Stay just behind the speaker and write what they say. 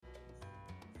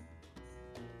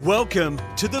Welcome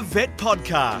to the Vet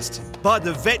Podcast by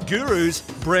the Vet Gurus,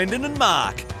 Brendan and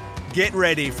Mark. Get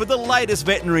ready for the latest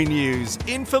veterinary news,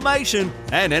 information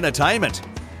and entertainment.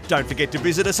 Don't forget to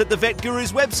visit us at the Vet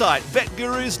Gurus website,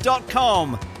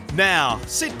 vetgurus.com. Now,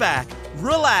 sit back,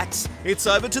 relax, it's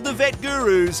over to the Vet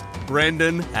Gurus,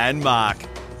 Brendan and Mark.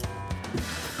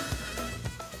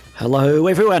 Hello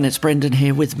everyone, it's Brendan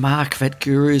here with Mark,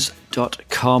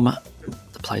 vetgurus.com.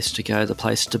 The place to go, the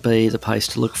place to be, the place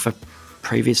to look for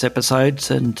previous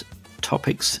episodes and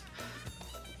topics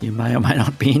you may or may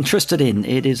not be interested in.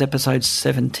 It is episode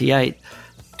 78,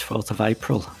 12th of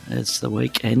April. It's the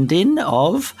week ending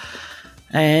of.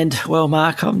 And, well,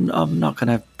 Mark, I'm not going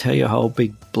to tell you a whole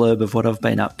big blurb of what I've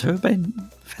been up to. I've been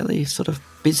fairly sort of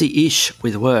busy-ish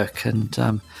with work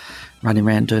and running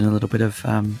around doing a little bit of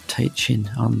teaching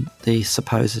on the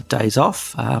supposed days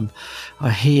off.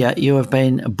 I hear you have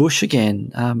been bush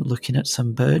again, looking at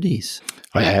some birdies.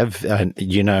 I have,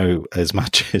 as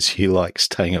much as you like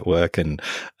staying at work and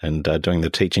doing the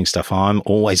teaching stuff, I'm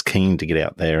always keen to get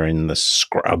out there in the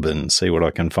scrub and see what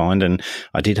I can find. And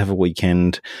I did have a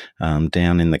weekend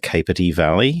down in the Kapiti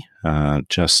Valley,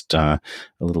 just a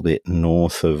little bit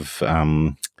north of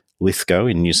Lithgow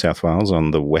in New South Wales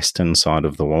on the western side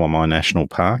of the Wollamai National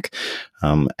Park.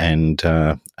 And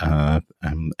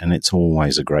it's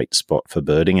always a great spot for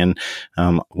birding. And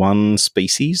one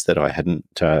species that I hadn't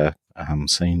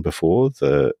seen before,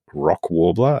 the rock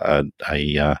warbler,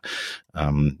 the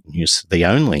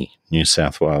only New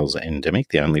South Wales endemic,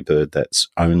 the only bird that's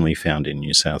only found in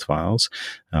New South Wales.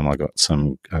 I got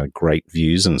some great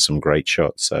views and some great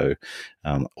shots. So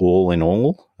all in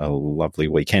all, a lovely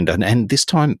weekend. And this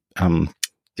time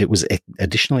it was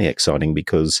additionally exciting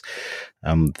because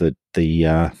the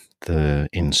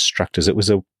instructors, it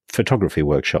was a photography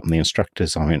workshop, and the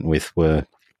instructors I went with were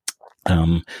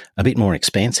a bit more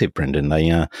expansive, Brendan.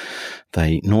 They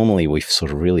normally we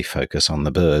sort of really focus on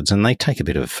the birds, and they take a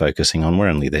bit of focusing on. We're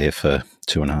only there for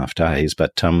 2.5 days,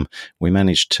 but we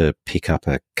managed to pick up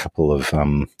a couple of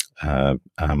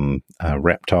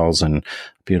reptiles and a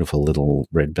beautiful little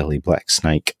red-belly black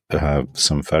snake.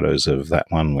 Some photos of that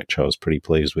one, which I was pretty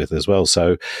pleased with as well.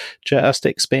 So just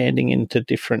expanding into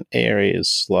different areas,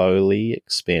 slowly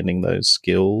expanding those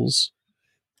skills.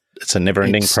 It's a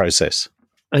never-ending process.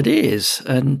 It is,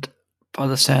 and by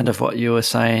the sound of what you were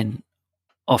saying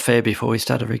off air before we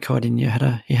started recording, you had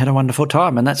a wonderful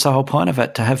time, and that's the whole point of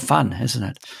it, to have fun, isn't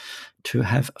it? To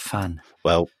have fun.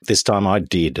 Well, this time I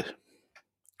did.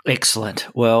 Excellent.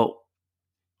 Well,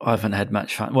 I haven't had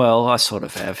much fun. Well, I sort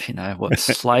of have,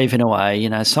 slaving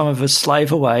away. Some of us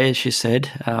slave away, as you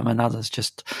said, and others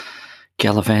just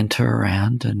gallivanter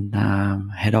around and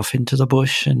head off into the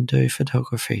bush and do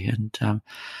photography. And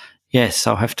yes,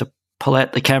 I'll have to pull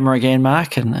out the camera again,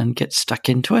 Mark, and get stuck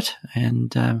into it.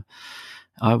 And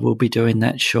I will be doing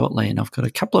that shortly. And I've got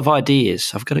a couple of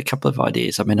ideas. I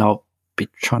mean, I'll be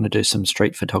trying to do some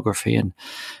street photography and a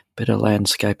bit of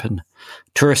landscape and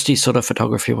touristy sort of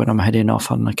photography when I'm heading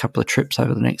off on a couple of trips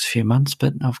over the next few months.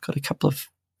 But I've got a couple of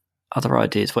other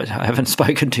ideas which I haven't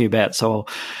spoken to you about. So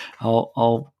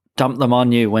I'll dump them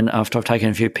on you after I've taken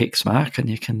a few pics, Mark, and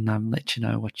you can let you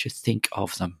know what you think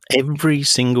of them. Every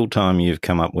single time you've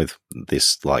come up with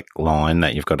this line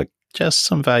that you've got just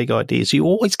some vague ideas, you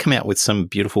always come out with some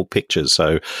beautiful pictures.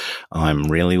 So I'm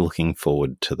really looking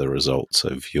forward to the results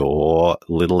of your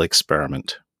little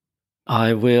experiment.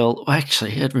 I will.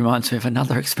 Actually, it reminds me of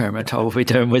another experiment I will be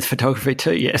doing with photography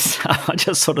too, yes.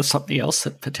 Just sort of something else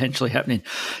that's potentially happening.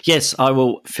 Yes, I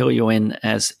will fill you in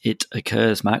as it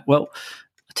occurs, Mark. Well,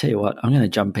 I tell you what, I'm going to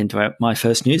jump into my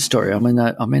first news story. I'm in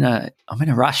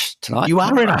a rush tonight. You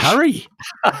are in a hurry.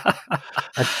 A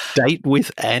date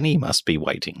with Annie must be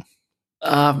waiting.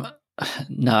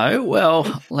 No.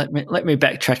 Well, let me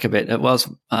backtrack a bit. It was,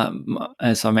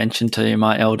 as I mentioned to you,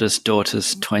 my eldest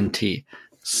daughter's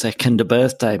 22nd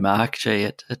birthday, Mark.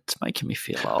 Gee, it's making me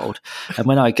feel old. And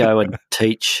when I go and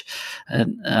teach to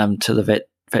the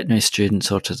veterinary students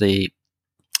or to the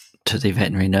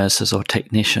veterinary nurses or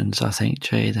technicians, I think,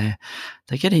 gee, they're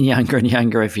getting younger and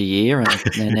younger every year, and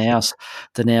they're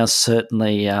now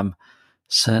certainly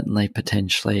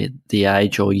potentially the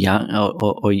age or young or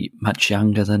much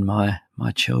younger than my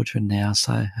children now.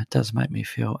 So it does make me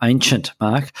feel ancient,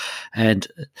 Mark. And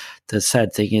the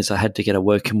sad thing is I had to get a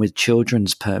working with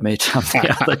children's permit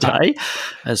the other day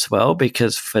as well,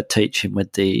 because for teaching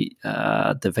with the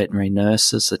veterinary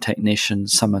nurses, the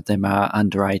technicians, some of them are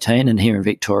under 18. And here in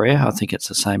Victoria, I think it's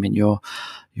the same in your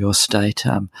state.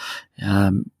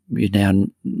 you now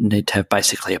need to have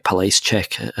basically a police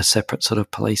check, a separate sort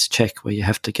of police check where you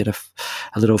have to get a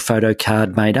little photo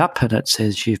card made up, and it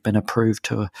says you've been approved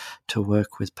to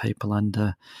work with people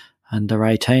under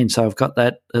 18. So I've got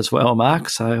that as well, Mark.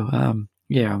 So I'm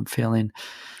feeling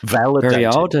validated. Very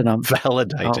old, and I'm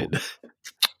validated.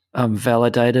 I'm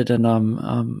validated, and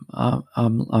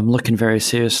I'm looking very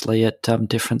seriously at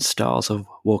different styles of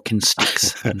walking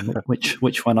sticks and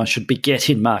which one I should be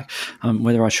getting, Mark.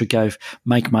 Whether I should go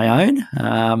make my own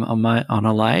on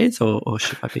a lathe, or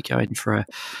should I be going for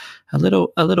a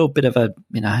little bit of a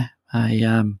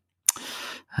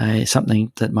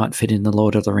something that might fit in the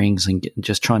Lord of the Rings, and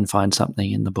just try and find something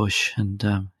in the bush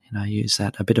and use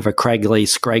that, a bit of a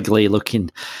scraggly looking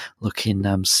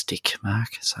stick,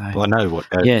 Mark. So I know what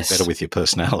goes better with your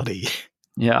personality.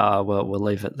 Yeah, well, we'll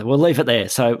leave it. We'll leave it there.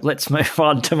 So let's move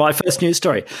on to my first news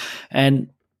story, and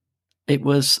it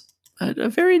was a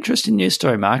very interesting news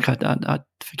story, Mark. I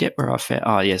forget where I found.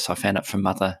 Oh, yes, I found it from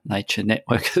Mother Nature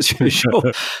Network as usual,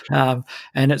 and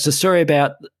it's a story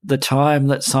about the time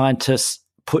that scientists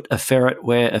put a ferret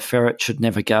where a ferret should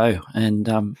never go, and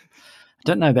I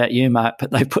don't know about you, Mark,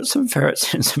 but they've put some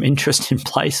ferrets in some interesting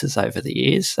places over the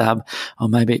years, or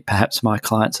maybe perhaps my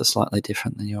clients are slightly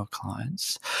different than your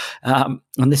clients. And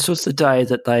this was the day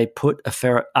that they put a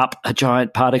ferret up a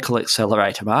giant particle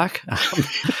accelerator, Mark.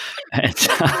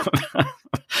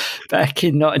 Back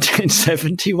in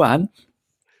 1971,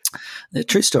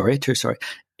 true story.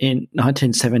 In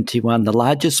 1971, the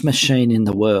largest machine in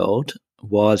the world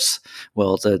was,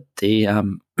 well,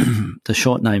 the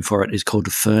short name for it is called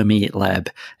Fermilab,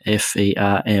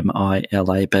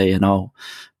 Fermilab, and I'll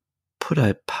put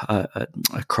a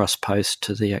cross post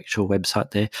to the actual website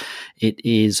there. It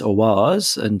is, or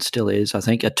was, and still is, I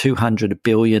think, a 200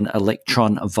 billion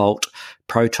electron volt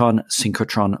proton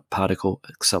synchrotron particle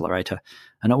accelerator.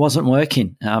 And it wasn't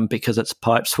working because its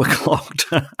pipes were clogged.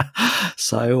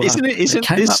 So, isn't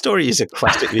this story is a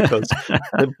classic because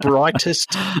the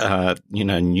brightest,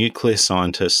 nuclear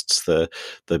scientists, the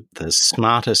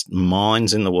smartest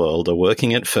minds in the world are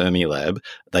working at Fermilab.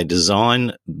 They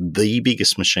design the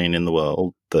biggest machine in the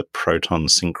world, the proton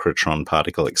synchrotron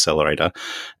particle accelerator,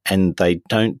 and they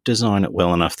don't design it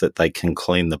well enough that they can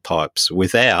clean the pipes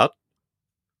without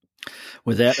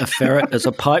a ferret as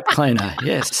a pipe cleaner,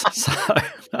 yes. So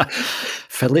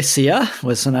Felicia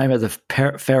was the name of the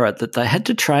ferret that they had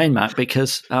to train, Mark,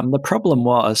 because the problem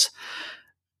was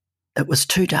it was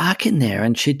too dark in there,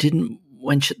 and she didn't.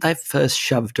 They first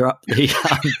shoved her up the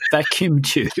vacuum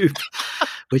tube,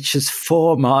 which is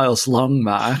 4 miles long,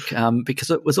 Mark,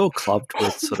 because it was all clogged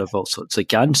with sort of all sorts of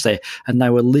gunge there, and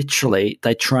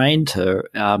they trained her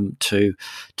to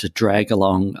drag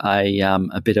along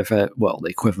a bit of the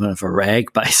equivalent of a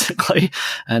rag, basically,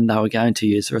 and they were going to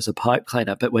use her as a pipe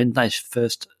cleaner. But when they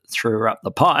first threw her up the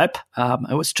pipe,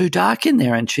 it was too dark in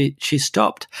there, and she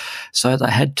stopped. So they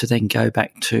had to then go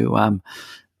back to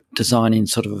designing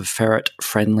sort of a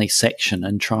ferret-friendly section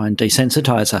and try and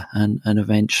desensitize her and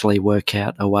eventually work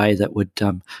out a way that would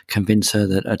convince her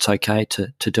that it's okay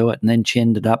to do it. And then she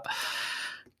ended up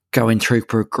going through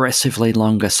progressively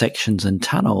longer sections and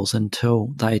tunnels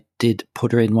until they did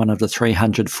put her in one of the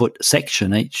 300-foot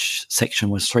section. Each section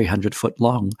was 300 foot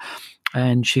long.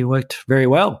 And she worked very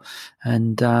well,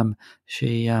 and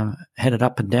she headed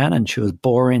up and down, and she was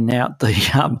boring out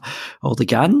the all the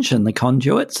gunge and the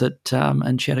conduits,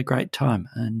 and she had a great time.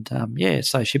 And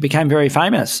so she became very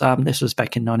famous. This was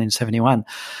back in 1971,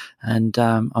 and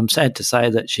I'm sad to say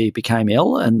that she became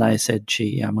ill, and they said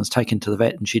she was taken to the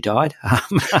vet and she died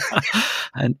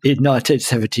and in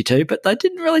 1972. But they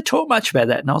didn't really talk much about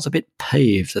that, and I was a bit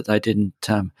peeved that they didn't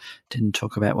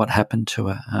talk about what happened to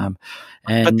her.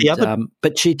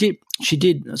 But she did.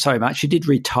 Sorry, Mark. She did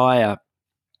retire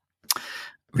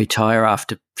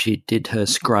after she did her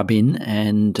scrub in,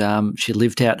 and she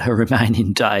lived out her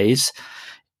remaining days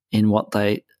in what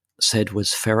they said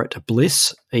was ferret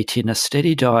bliss, eating a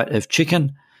steady diet of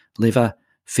chicken, liver,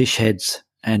 fish heads,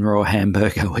 and raw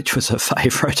hamburger, which was her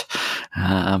favourite,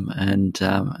 and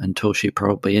until she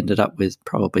probably ended up with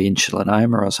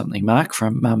insulinoma or something, Mark,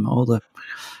 from all the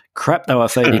crap they were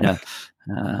feeding her.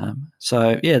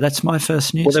 That's my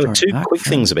first news. Well, there were story, two Mark. quick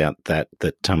things about that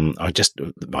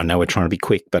I know we're trying to be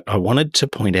quick, but I wanted to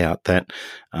point out that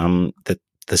that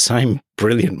the same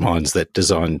brilliant minds that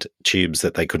designed tubes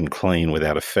that they couldn't clean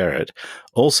without a ferret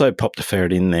also popped a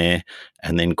ferret in there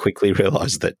and then quickly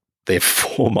realised that they're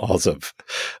 4 miles of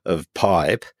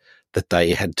pipe, that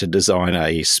they had to design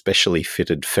a specially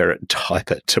fitted ferret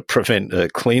diaper to prevent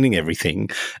cleaning everything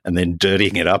and then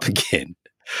dirtying it up again.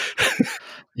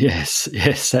 Yes,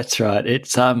 that's right.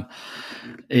 It's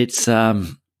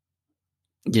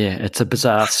Yeah, it's a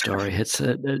bizarre story.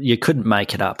 You couldn't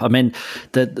make it up. I mean,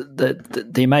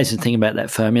 the amazing thing about that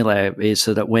Fermilab is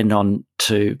that it went on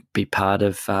to be part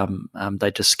of.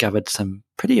 They discovered some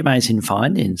pretty amazing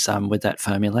findings with that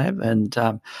Fermilab, and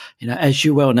as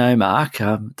you well know, Mark,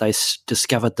 they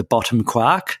discovered the bottom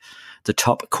quark, the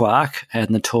top quark,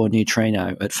 and the Tor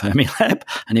neutrino at Fermilab.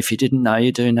 And if you didn't know,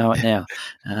 you do know it now.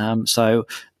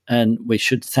 And we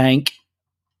should thank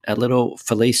our little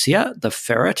Felicia, the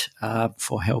ferret,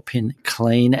 for helping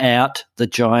clean out the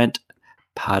giant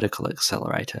particle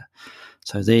accelerator.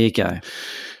 So there you go.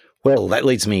 Well, that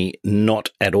leads me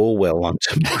not at all well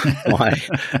onto my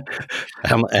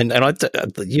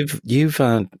you've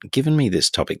given me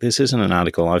this topic. This isn't an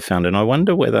article I found, and I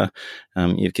wonder whether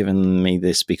you've given me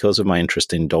this because of my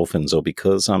interest in dolphins or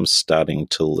because I'm starting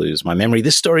to lose my memory.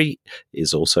 This story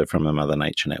is also from a Mother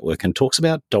Nature Network and talks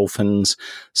about dolphins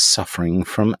suffering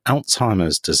from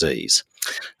Alzheimer's disease.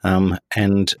 I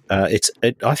found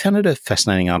it a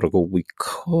fascinating article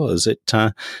because it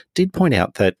did point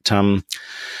out that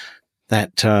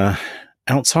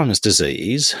Alzheimer's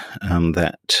disease,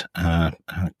 that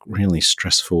really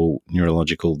stressful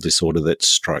neurological disorder that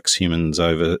strikes humans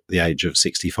over the age of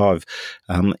 65,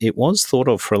 it was thought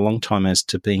of for a long time as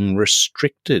to being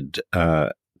restricted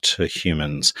to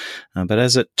humans. But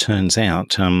as it turns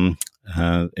out,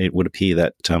 it would appear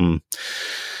that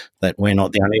we're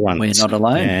not the only ones. We're not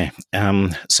alone. Yeah.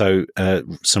 So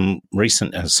some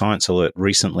recent Science Alert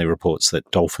recently reports that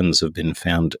dolphins have been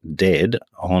found dead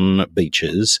on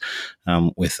beaches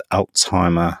with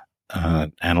Alzheimer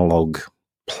analog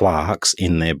plaques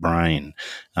in their brain.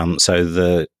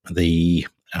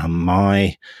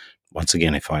 Once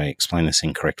again, if I explain this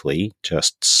incorrectly,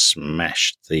 just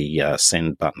smash the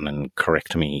send button and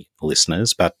correct me,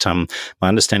 listeners. But my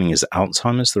understanding is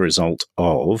Alzheimer's the result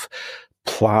of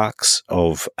plaques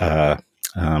of plaques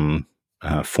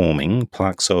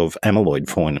of amyloid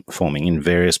forming in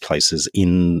various places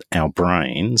in our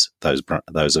brains, those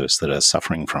of us that are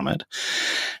suffering from it.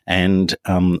 And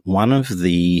one of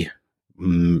the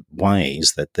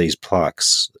ways that these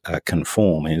plaques can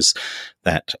form is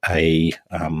that a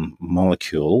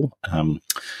molecule,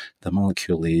 the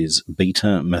molecule is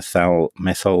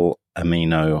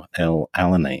beta-methylamino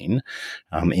L-alanine,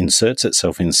 inserts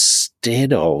itself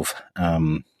instead of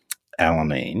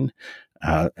alanine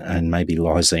and maybe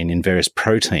lysine in various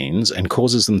proteins and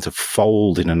causes them to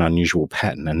fold in an unusual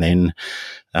pattern, and then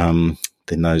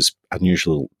those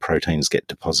unusual proteins get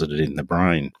deposited in the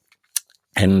brain.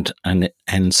 And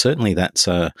certainly that's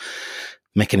a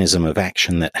mechanism of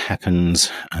action that happens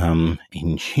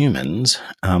in humans.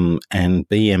 And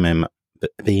BMAA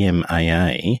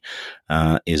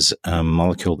is a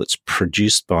molecule that's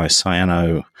produced by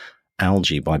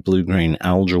cyanoalgae, by blue-green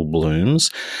algal blooms,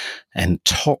 and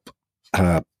top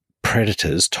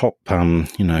predators, top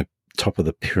of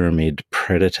the pyramid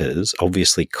predators,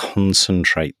 obviously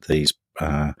concentrate these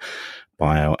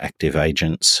bioactive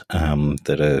agents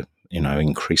that are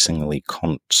increasingly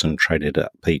concentrated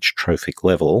at each trophic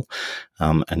level.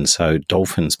 And so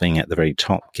dolphins being at the very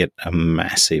top get a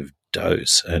massive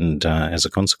dose and as a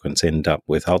consequence end up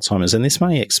with Alzheimer's. And this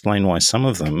may explain why some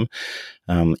of them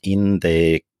in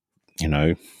their,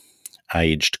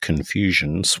 aged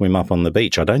confusion swim up on the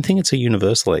beach. I don't think it's a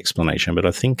universal explanation, but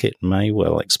I think it may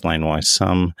well explain why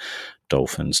some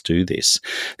dolphins do this.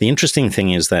 The interesting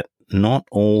thing is that not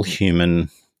all human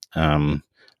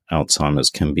Alzheimer's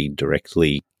can be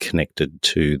directly connected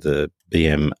to the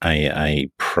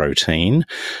BMAA protein,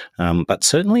 but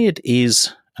certainly it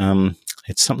is.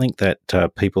 It's something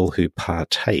that people who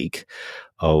partake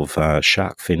of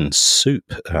shark fin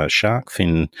soup, shark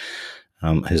fin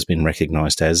has been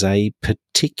recognised as a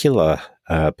particularly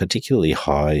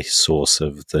high source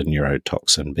of the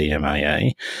neurotoxin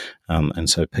BMAA. And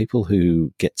so people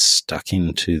who get stuck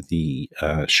into the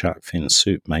shark fin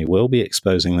soup may well be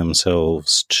exposing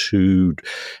themselves to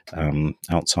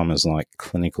Alzheimer's-like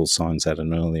clinical signs at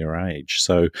an earlier age.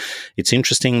 So it's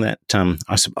interesting that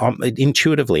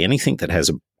intuitively anything that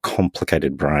has a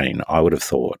complicated brain, I would have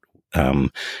thought,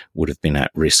 would have been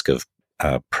at risk of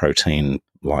protein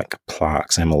like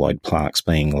plaques, amyloid plaques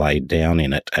being laid down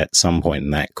in it at some point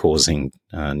and that causing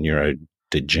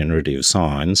neurodegenerative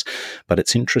signs. But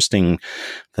it's interesting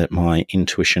that my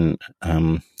intuition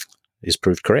is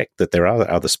proved correct, that there are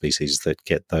other species that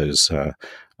get those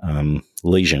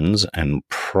lesions and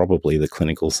probably the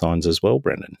clinical signs as well,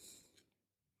 Brendan.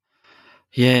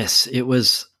 Yes, it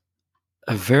was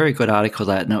a very good article,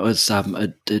 that, and it was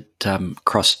it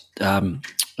crossed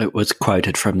it was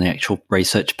quoted from the actual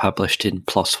research published in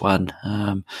PLOS One,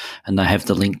 and they have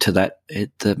the link to that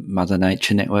at the Mother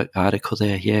Nature Network article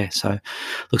there. Yeah, so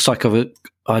looks like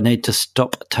I need to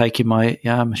stop taking my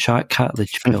shark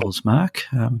cartilage pills, Mark,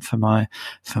 for my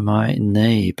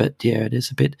knee. But yeah, it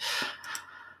is a bit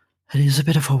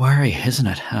of a worry, isn't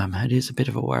it? It is a bit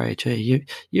of a worry. Gee,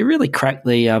 you really crack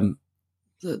the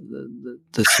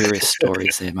serious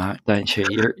stories there, Mark, don't you?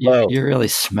 You really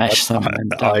smash them.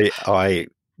 I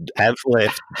have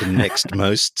left the next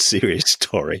most serious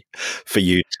story for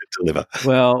you to deliver.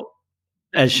 Well,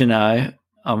 as you know,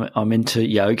 I'm into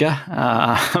yoga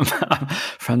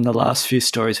from the last few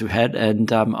stories we've had,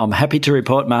 and I'm happy to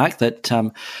report, Mark, that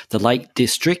the Lake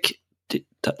District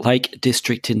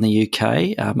in the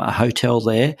UK, a hotel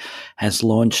there, has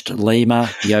launched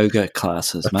Lima yoga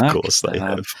classes, Mark. Of course they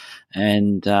have.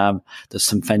 And there's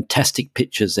some fantastic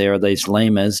pictures there of these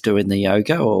lemurs doing the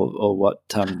yoga, or what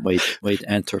we'd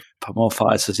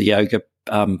anthropomorphise as a yoga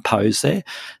pose there.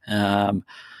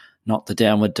 Not the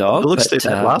downward dog. It looks that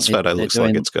last photo looks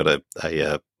like it's got a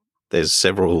there's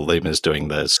several lemurs doing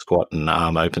the squat and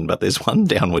arm open, but there's one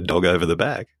downward dog over the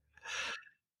back.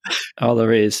 Oh,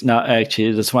 there is. No,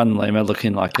 actually, there's one lemur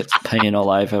looking like it's peeing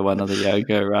all over one of the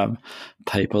yoga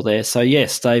people there. So,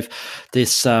 yes, they've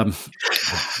this,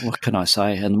 what can I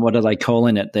say? And what are they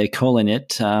calling it? They're calling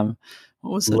it, what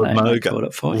was the name they called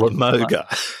it for? Limoga.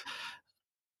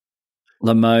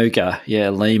 Limoga, yeah,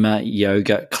 Lima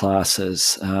yoga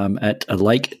classes at a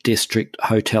Lake District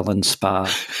Hotel and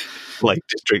Spa. Lake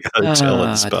District Hotel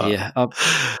and Spa. Yeah.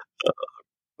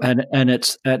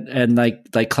 And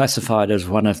they classify it as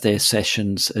one of their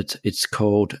sessions. It's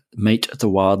called Meet the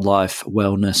Wildlife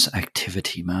Wellness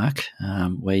Activity, Mark,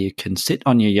 where you can sit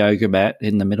on your yoga mat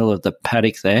in the middle of the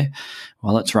paddock there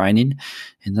while it's raining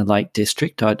in the Lake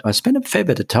District. I spent a fair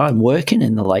bit of time working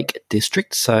in the Lake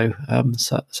District, so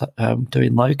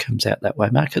doing locums out that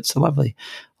way, Mark. It's a lovely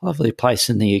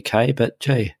place in the UK, but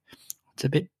gee, it's a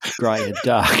bit grey and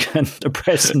dark and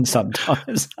depressing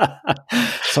sometimes.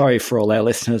 Sorry for all our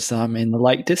listeners in the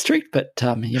Lake District, but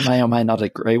you may or may not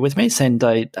agree with me. Send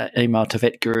an email to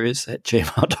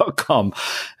vetgurus@gmail.com.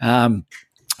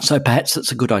 So perhaps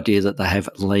it's a good idea that they have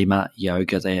Lima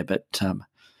yoga there, but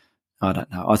I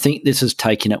don't know. I think this is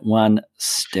taking it one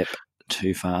step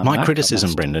too far. My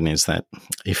criticism, Brendan, is that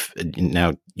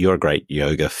now you're a great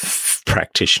yoga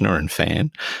practitioner and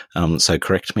fan, so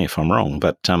correct me if I'm wrong,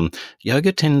 but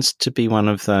yoga tends to be one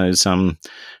of those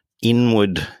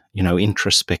inward,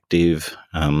 introspective,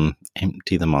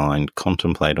 empty the mind,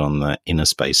 contemplate on the inner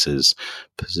spaces,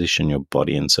 position your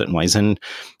body in certain ways, and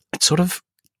it's sort of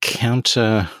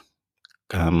counter.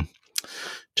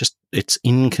 It's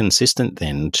inconsistent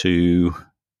then to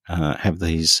have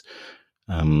these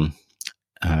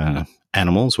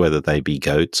animals, whether they be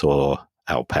goats or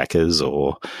alpacas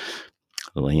or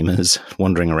lemurs,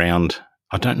 wandering around.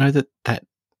 I don't know that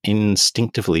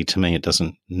instinctively, to me, it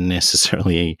doesn't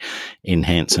necessarily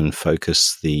enhance and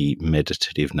focus the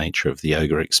meditative nature of the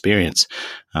yoga experience.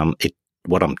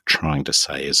 What I'm trying to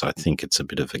say is I think it's a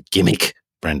bit of a gimmick,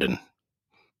 Brendan.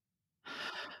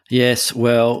 Yes,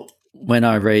 well, when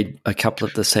I read a couple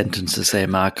of the sentences there,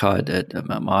 Mark,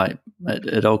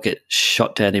 it all get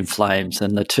shot down in flames.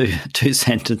 And the two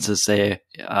sentences there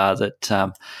are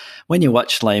that when you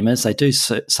watch lemurs, they do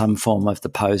some form of the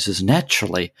poses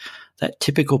naturally, that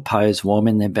typical pose,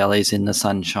 warming their bellies in the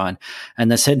sunshine. And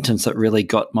the sentence that really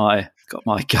got my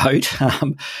goat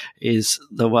is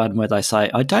the one where they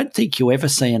say, "I don't think you ever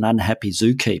see an unhappy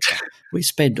zookeeper. We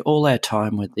spend all our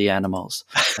time with the animals."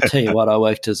 I tell you what, I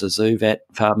worked as a zoo vet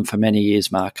for many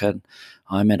years, Mark, and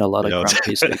I met a lot of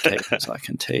grumpy zookeepers, I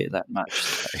can tell you that much.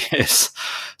 So, yes.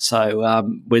 So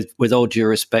with all due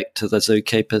respect to the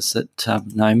zookeepers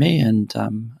that know me and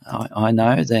I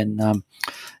know, then I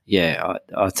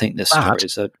think the story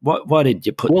is that. Why did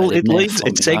you put that in there?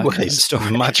 It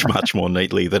segues much more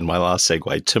neatly than my last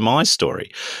segue to my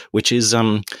story, which is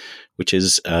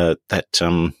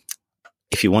that.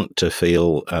 If you want to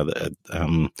feel a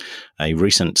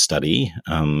recent study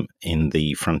in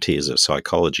the Frontiers of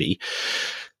Psychology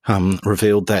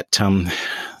revealed that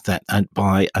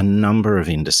by a number of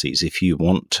indices, if you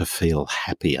want to feel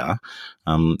happier,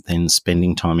 then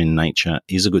spending time in nature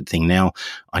is a good thing. Now,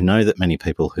 I know that many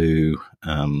people who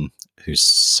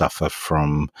suffer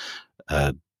from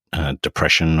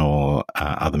depression or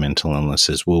other mental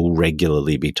illnesses will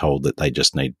regularly be told that they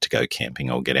just need to go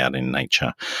camping or get out in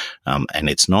nature. And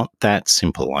it's not that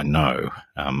simple, I know.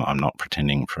 I'm not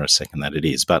pretending for a second that it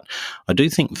is. But I do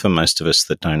think for most of us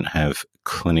that don't have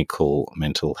clinical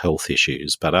mental health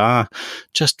issues but are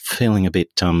just feeling a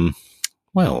bit,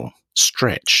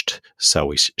 stretched, shall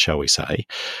we say.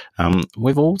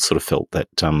 We've all sort of felt that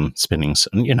spending,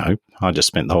 I just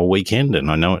spent the whole weekend and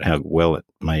I know how well it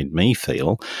made me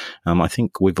feel. I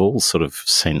think we've all sort of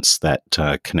sensed that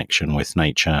connection with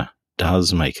nature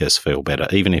does make us feel better,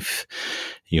 even if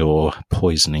you're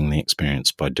poisoning the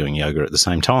experience by doing yoga at the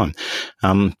same time.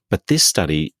 But this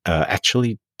study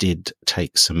actually did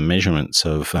take some measurements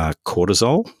of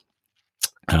cortisol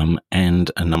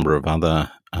and a number of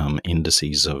other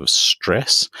indices of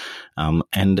stress,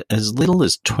 and as little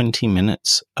as 20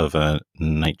 minutes of a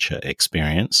nature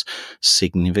experience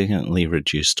significantly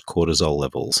reduced cortisol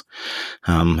levels.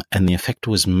 And the effect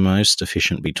was most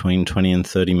efficient between 20 and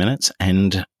 30 minutes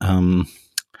and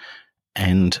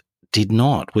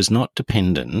was not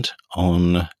dependent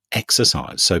on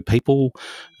exercise. So people,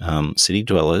 city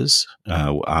dwellers,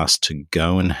 were asked to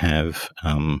go and have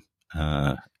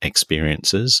nature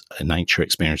experiences,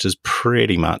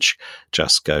 pretty much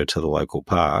just go to the local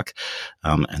park.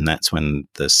 And that's when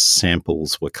the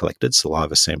samples were collected,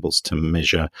 saliva samples, to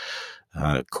measure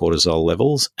cortisol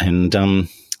levels. And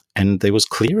there was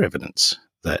clear evidence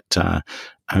that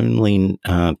only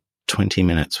 20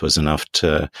 minutes was enough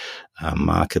to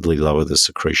markedly lower the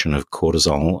secretion of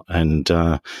cortisol, and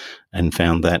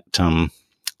found that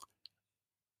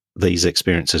these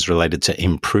experiences related to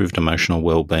improved emotional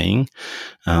well-being,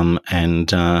 and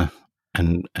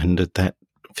that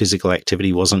physical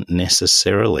activity wasn't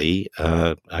necessarily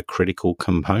a critical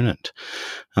component.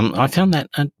 I found that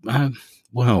an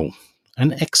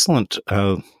excellent.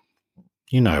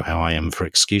 You know how I am for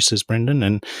excuses, Brendan,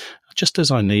 and just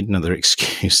as I need another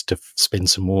excuse to spend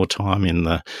some more time in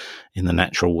the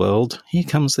natural world, here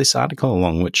comes this article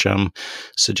along, which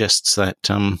suggests that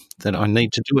I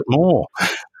need to do it more.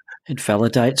 It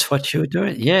validates what you were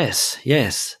doing. Yes.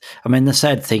 I mean, the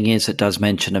sad thing is it does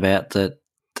mention about the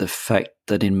fact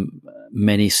that in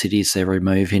many cities they're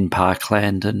removing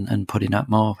parkland and putting up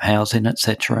more housing,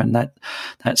 etc. And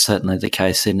that's certainly the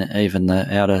case in even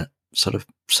the outer sort of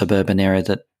suburban area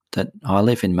that I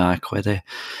live in, Mark, where they're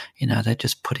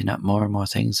just putting up more and more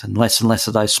things and less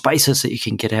of those spaces that you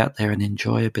can get out there and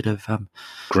enjoy a bit of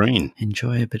green,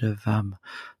 enjoy a bit of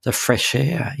the fresh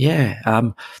air. Yeah.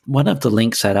 One of the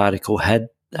links that article had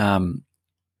to,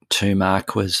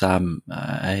 Mark, was to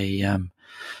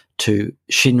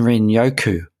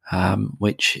Shinrin-yoku,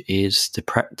 which is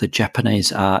the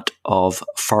Japanese art of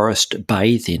forest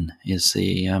bathing, is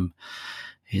the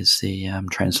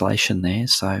translation there.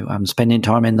 So spending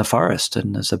time in the forest,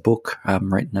 and there's a book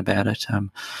written about it,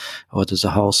 or there's a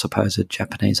whole supposed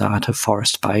Japanese art of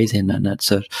forest bathing, and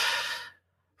it's a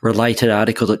related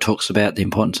article that talks about the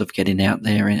importance of getting out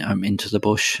there into the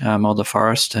bush or the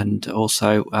forest, and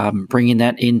also bringing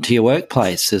that into your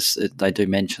workplace. They do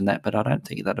mention that, but I don't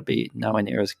think that'll be nowhere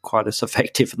near quite as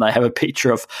effective. And they have a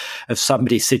picture of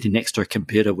somebody sitting next to a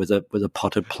computer with a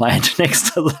potted plant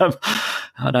next to them.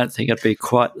 I don't think it'd be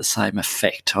quite the same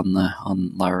effect on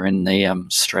lowering the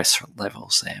stress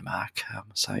levels there, Mark.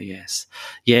 So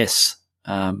yes.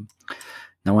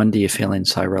 No wonder you're feeling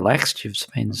so relaxed. You've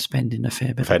been spending a fair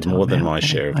bit of time. I've had more than my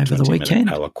share of over the weekend.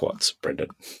 Aliquots, Brendan.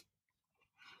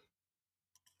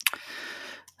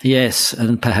 Yes,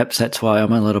 and perhaps that's why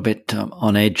I'm a little bit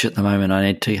on edge at the moment. I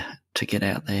need to get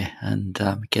out there and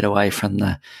get away from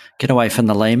the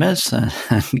lemurs and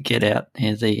get out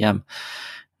near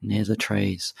the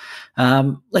trees.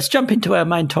 Let's jump into our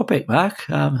main topic, Mark,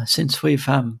 since we've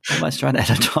almost run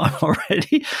out of time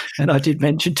already. And I did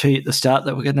mention to you at the start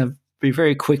that we're going to be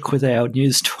very quick with our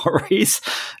news stories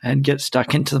and get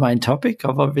stuck into the main topic.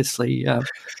 I've obviously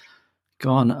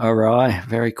gone awry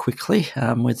very quickly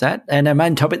with that. And our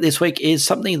main topic this week is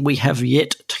something we have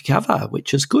yet to cover,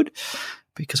 which is good,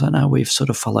 because I know we've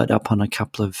sort of followed up on a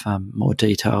couple of more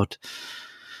detailed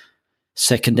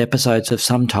second episodes of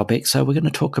some topics. So we're going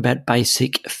to talk about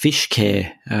basic fish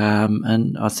care,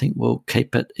 and I think we'll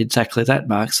keep it exactly that,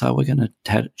 Mark. So we're going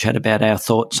to chat about our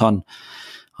thoughts on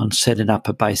setting up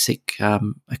a basic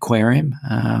aquarium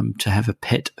to have a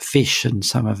pet fish, and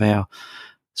some of our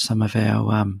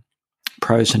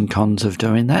pros and cons of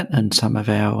doing that, and some of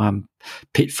our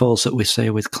pitfalls that we see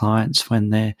with clients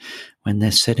when they're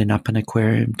setting up an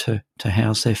aquarium to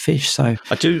house their fish. So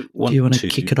do you want to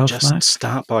kick it off, just Mark?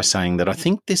 Start by saying that I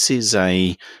think this is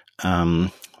a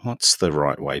what's the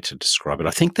right way to describe it?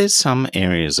 I think there's some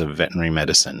areas of veterinary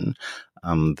medicine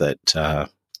that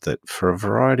for a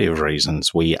variety of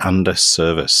reasons we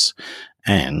underservice,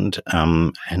 and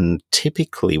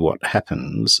typically what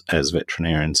happens as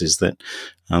veterinarians is that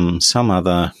some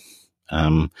other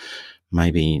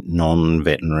maybe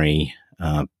non-veterinary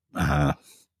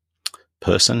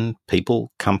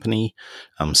people, company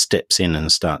steps in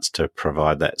and starts to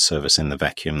provide that service in the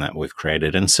vacuum that we've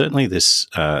created. And certainly this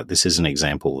is an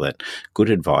example that good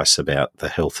advice about the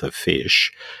health of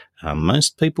fish.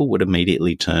 Most people would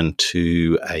immediately turn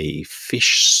to a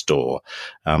fish store,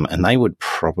 and they would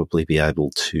probably be able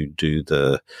to do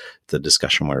the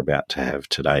discussion we're about to have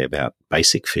today about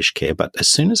basic fish care. But as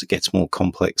soon as it gets more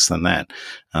complex than that,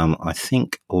 I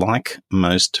think, like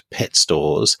most pet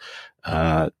stores,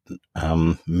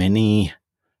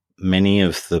 many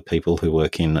of the people who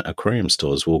work in aquarium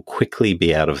stores will quickly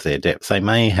be out of their depth. They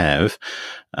may have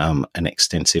an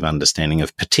extensive understanding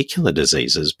of particular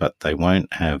diseases, but they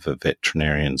won't have a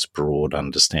veterinarian's broad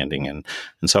understanding. And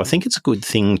so I think it's a good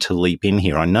thing to leap in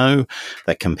here. I know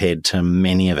that compared to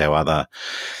many of our other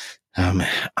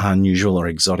unusual or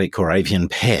exotic or avian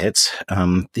pets,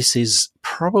 this is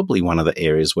probably one of the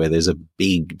areas where there's a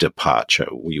big departure.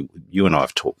 You and I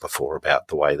have talked before about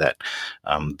the way that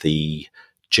the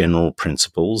general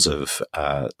principles of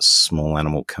small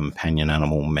animal, companion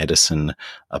animal medicine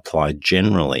apply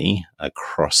generally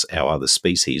across our other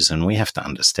species. And we have to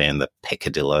understand the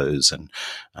peccadillos and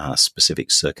specific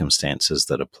circumstances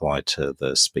that apply to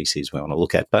the species we want to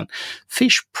look at. But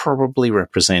fish probably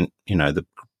represent,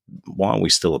 while we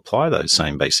still apply those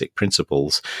same basic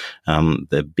principles,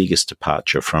 the biggest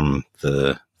departure from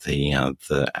the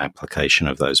application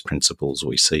of those principles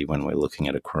we see when we're looking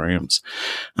at aquariums.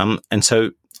 And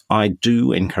so I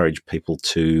do encourage people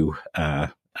to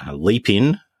leap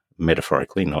in,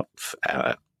 metaphorically, not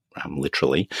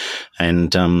literally,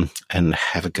 and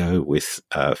have a go with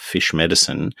fish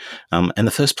medicine. And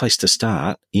the first place to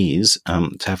start is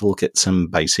to have a look at some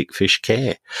basic fish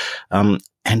care.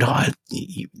 And I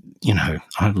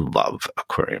love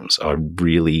aquariums. I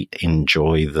really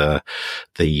enjoy the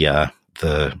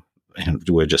and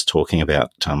we're just talking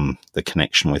about the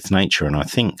connection with nature, and I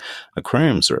think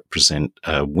aquariums represent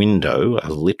a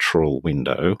literal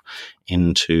window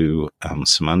into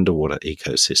some underwater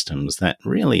ecosystems that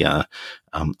really are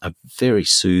very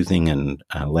soothing and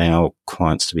allow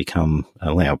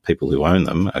people who own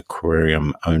them,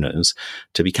 aquarium owners,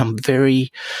 to become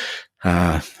very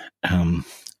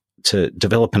to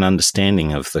develop an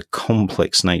understanding of the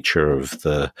complex nature of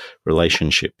the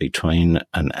relationship between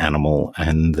an animal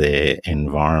and their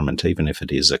environment. Even if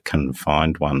it is a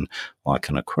confined one like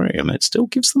an aquarium, it still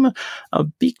gives them a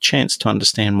big chance to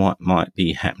understand what might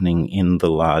be happening in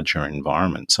the larger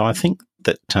environment. So I think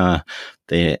that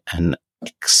they're an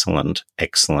excellent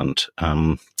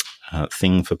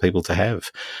thing for people to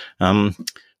have.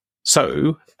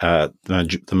 So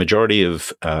the majority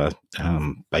of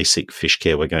basic fish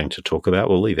care we're going to talk about,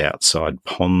 we'll leave outside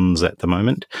ponds at the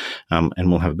moment, and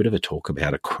we'll have a bit of a talk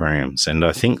about aquariums. And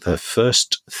I think the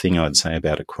first thing I'd say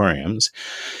about aquariums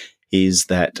is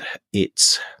that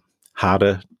it's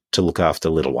harder to look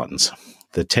after little ones.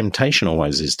 The temptation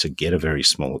always is to get a very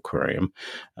small aquarium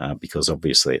because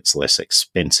obviously it's less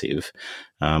expensive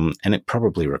and it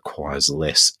probably requires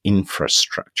less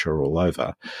infrastructure all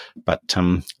over, but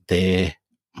they're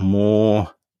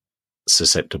more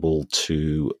susceptible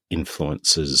to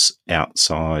influences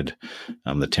outside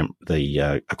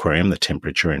the aquarium, the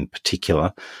temperature in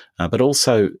particular, but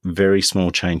also very small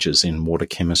changes in water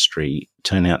chemistry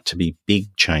turn out to be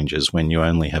big changes when you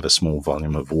only have a small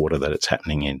volume of water that it's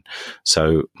happening in.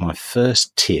 So my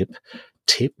first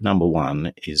tip number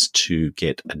one, is to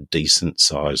get a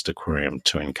decent-sized aquarium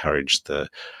to encourage the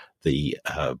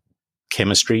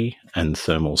chemistry and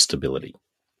thermal stability.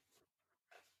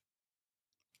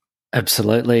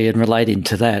 Absolutely. And relating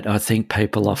to that, I think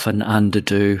people often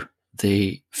underdo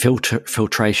the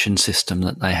filtration system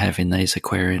that they have in these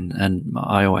aquariums. And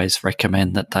I always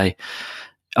recommend that they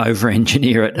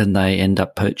over-engineer it and they end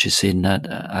up purchasing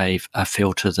a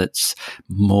filter that's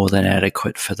more than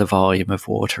adequate for the volume of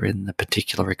water in the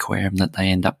particular aquarium that they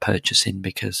end up purchasing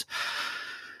because,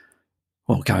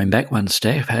 well, going back one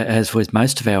step, as with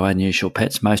most of our unusual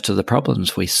pets, most of the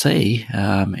problems we see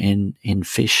in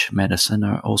fish medicine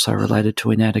are also related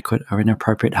to inadequate or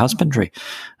inappropriate husbandry,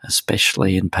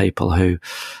 especially in people who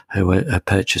are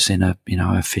purchasing a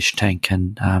fish tank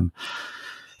and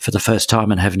for the first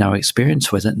time and have no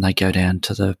experience with it, and they go down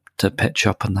to the pet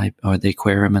shop or the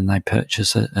aquarium and they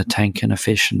purchase a tank and a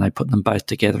fish and they put them both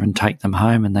together and take them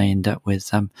home and they end up with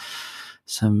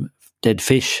some dead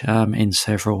fish in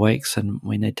several weeks. And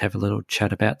we need to have a little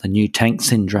chat about the new tank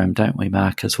syndrome, don't we,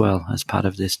 Mark, as well, as part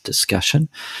of this discussion,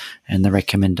 and the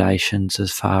recommendations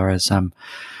as far as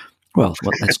Well,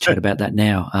 let's chat about that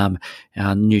now.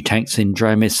 New tank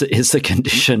syndrome is the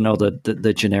condition, or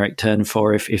the generic term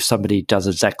for if somebody does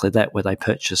exactly that, where they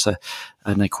purchase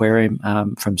an aquarium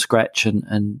from scratch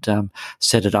and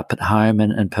set it up at home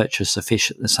and purchase the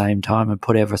fish at the same time and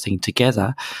put everything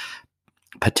together.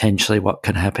 Potentially what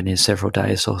can happen is several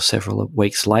days or several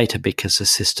weeks later, because the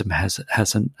system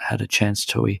hasn't had a chance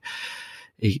to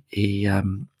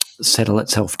settle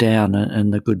itself down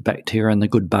and the good bacteria and the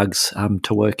good bugs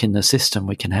to work in the system,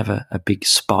 we can have a big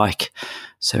spike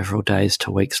several days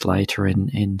to weeks later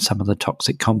in some of the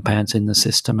toxic compounds in the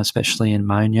system, especially in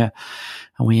ammonia,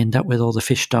 and we end up with all the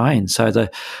fish dying. So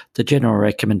the general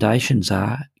recommendations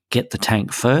are get the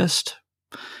tank first,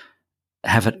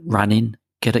 have it running,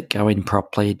 get it going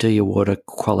properly, do your water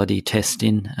quality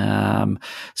testing,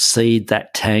 seed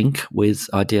that tank with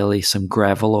ideally some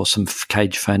gravel or some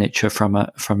cage furniture from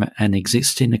an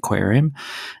existing aquarium.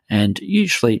 And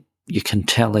usually you can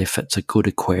tell if it's a good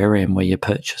aquarium where you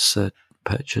purchase the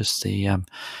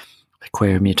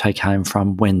aquarium you take home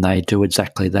from, when they do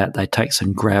exactly that. They take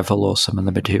some gravel or some of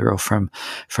the material from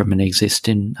an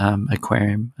existing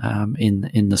aquarium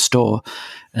in the store,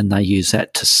 and they use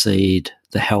that to seed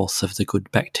the health of the good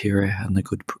bacteria and the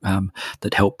good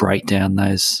that help break down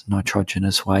those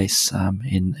nitrogenous wastes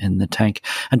in the tank,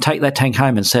 and take that tank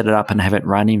home and set it up and have it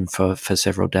running for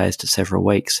several days to several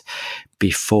weeks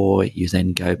before you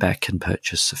then go back and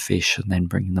purchase the fish and then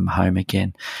bring them home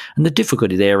again. And the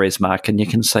difficulty there is, Mark, and you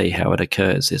can see how it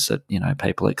occurs, is that,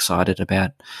 people are excited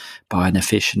about buying a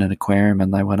fish in an aquarium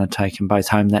and they want to take them both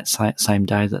home that same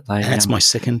day that they That's my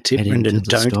second tip, Brendan.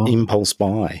 Don't impulse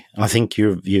buy. I think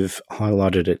you've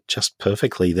highlighted it just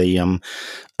perfectly.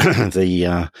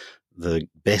 The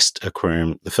best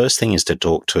aquarium, the first thing is to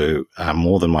talk to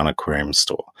more than one aquarium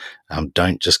store.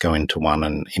 Don't just go into one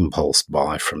and impulse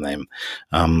buy from them.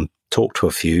 Talk to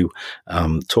a few.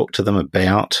 Talk to them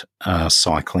about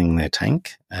cycling their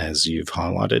tank, as you've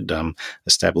highlighted,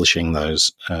 establishing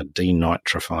those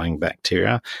denitrifying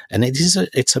bacteria. And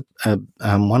it's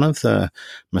one of the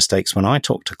mistakes when I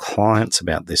talk to clients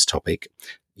about this topic.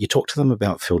 You talk to them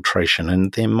about filtration,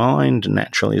 and their mind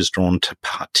naturally is drawn to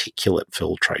particulate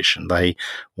filtration. They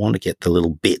want to get the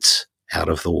little bits out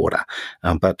of the water.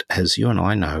 But as you and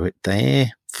I know,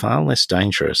 they're far less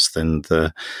dangerous than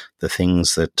the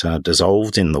things that are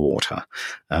dissolved in the water.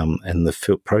 And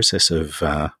the process of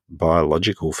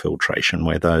biological filtration,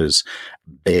 where those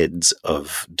beds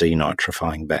of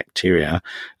denitrifying bacteria,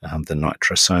 the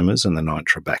nitrosomas and the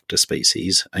nitrobacter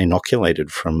species,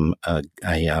 inoculated from a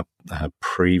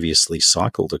previously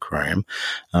cycled aquarium,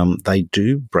 they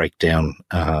do break down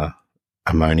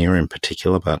ammonia in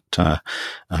particular, but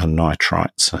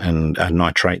nitrates and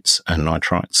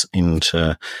nitrites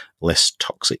into less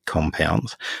toxic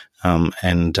compounds.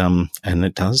 And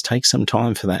it does take some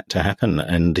time for that to happen.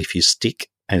 And if you stick,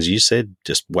 as you said,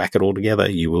 just whack it all together,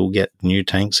 you will get new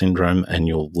tank syndrome and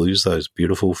you'll lose those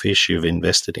beautiful fish you've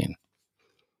invested in.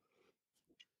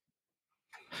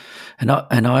 And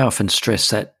I often stress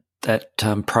that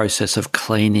process of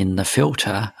cleaning the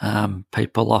filter.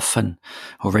 People often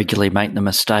or regularly make the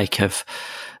mistake of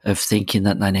thinking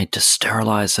that they need to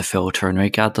sterilize the filter, and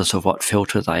regardless of what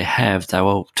filter they have, they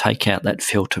will take out that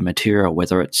filter material,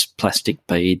 whether it's plastic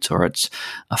beads or it's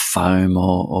a foam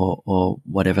or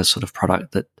whatever sort of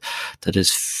product that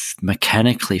is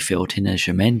mechanically filled in, as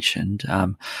you mentioned,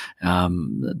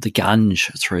 the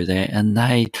gunge through there, and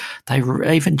they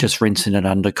even just rinsing it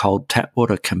under cold tap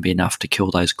water can be enough to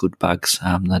kill those good bugs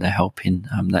that are helping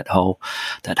that whole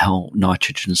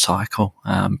nitrogen cycle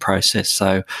process.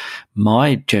 So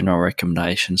my general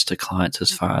recommendations to clients as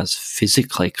far as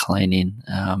physically cleaning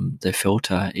their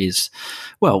filter is,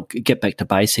 well, get back to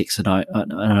basics. And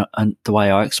the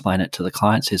way I explain it to the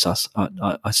clients is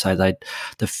I say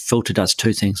the filter does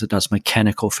two things. It does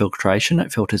mechanical filtration.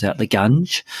 It filters out the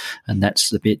gunge, and that's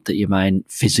the bit that you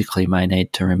physically may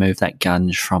need to remove that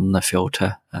gunge from the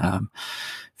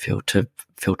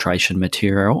filtration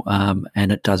material,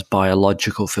 and it does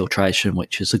biological filtration,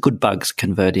 which is the good bugs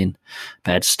converting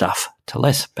bad stuff to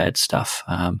less bad stuff.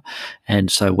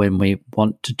 And so when we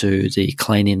want to do the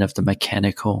cleaning of the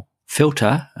mechanical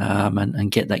filter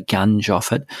and get that gunge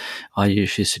off it, I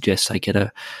usually suggest they get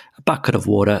a bucket of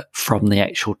water from the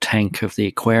actual tank of the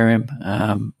aquarium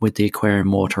with the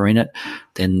aquarium water in it.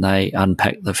 Then they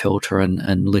unpack the filter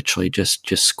and literally just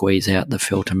squeeze out the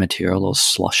filter material or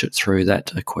slosh it through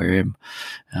that aquarium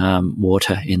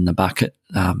water in the bucket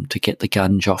to get the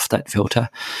gunge off that filter,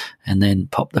 and then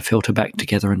pop the filter back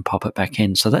together and pop it back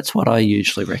in. So that's what I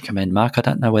usually recommend. Mark, I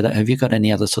don't know have you got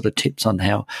any other sort of tips on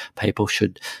how people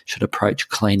should approach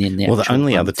cleaning the actual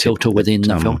only other filter within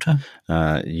the filter?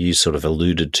 You sort of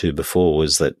alluded to to before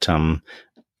was that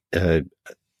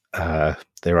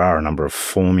there are a number of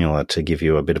formula to give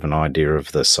you a bit of an idea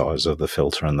of the size of the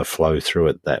filter and the flow through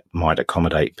it that might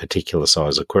accommodate particular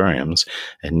size aquariums.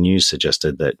 And you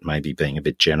suggested that maybe being a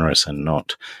bit generous and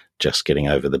not just getting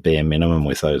over the bare minimum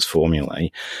with those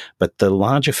formulae. But the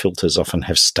larger filters often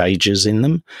have stages in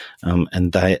them,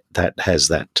 and that has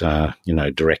that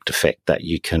direct effect that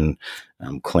you can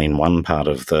clean one part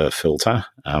of the filter,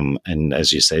 and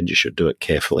as you said, you should do it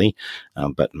carefully,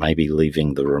 but maybe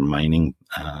leaving the remaining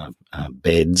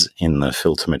beds in the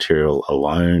filter material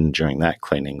alone during that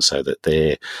cleaning so that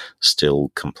they're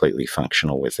still completely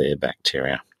functional with their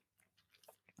bacteria.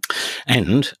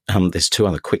 And there's two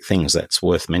other quick things that's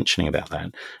worth mentioning about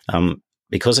that.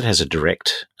 Because it has a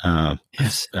direct,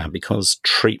 because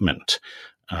treatment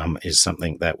is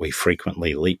something that we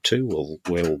frequently leap to.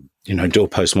 We'll do a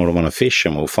postmortem on a fish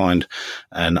and we'll find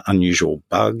an unusual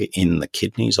bug in the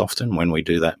kidneys often when we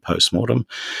do that postmortem.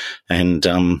 And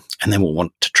then we'll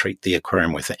want to treat the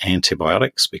aquarium with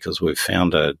antibiotics because we've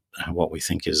found what we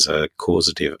think is a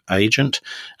causative agent.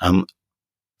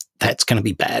 That's going to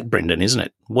be bad, Brendan, isn't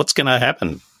it? What's going to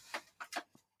happen?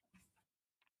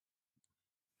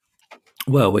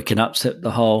 Well, we can upset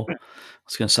the whole, I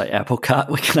was going to say apple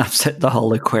cart, we can upset the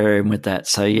whole aquarium with that.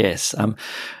 So, yes,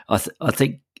 I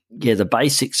think, the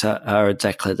basics are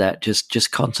exactly that,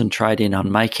 just concentrating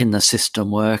on making the system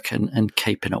work and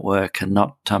keeping it work and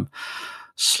not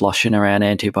sloshing around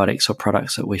antibiotics or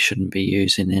products that we shouldn't be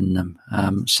using in them.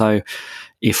 So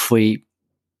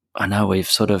I know we've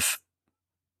sort of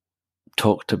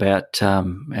talked about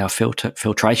our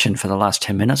filtration for the last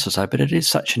 10 minutes or so, but it is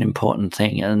such an important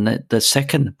thing. And the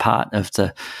second part of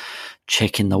the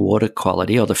checking the water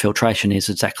quality or the filtration is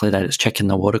exactly that. It's checking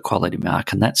the water quality,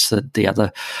 Mark. And that's the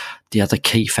other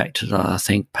key factor that I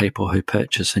think people who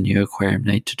purchase a new aquarium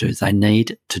need to do. They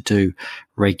need to do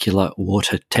regular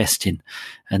water testing.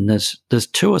 And there's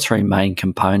 2 or 3 main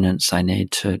components they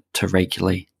need to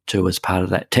regularly do as part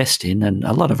of that testing. And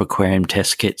a lot of aquarium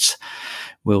test kits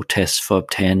will test for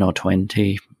 10 or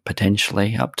 20,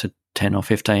 potentially up to 10 or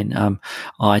 15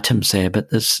 items there.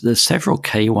 But there's several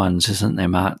key ones, isn't there,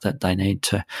 Mark, that they need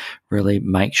to really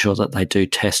make sure that they do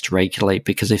test regularly,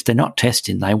 because if they're not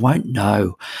testing, they won't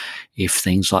know if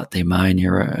things like the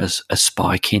ammonia are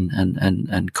spiking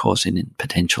and causing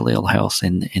potential ill health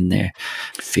in their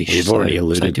fish. You've already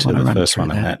alluded to the first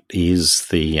one, and that is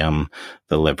the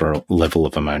level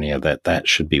of ammonia. That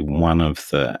should be one of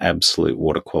the absolute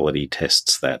water quality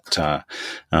tests that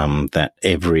that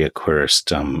every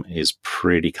aquarist is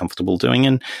pretty comfortable doing,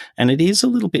 and it is a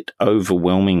little bit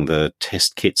overwhelming. The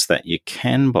test kits that you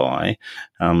can buy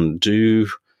do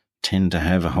tend to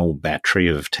have a whole battery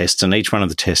of tests, and each one of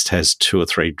the tests has 2 or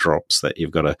 3 drops that you've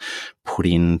got to put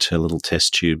into little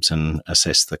test tubes and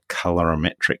assess the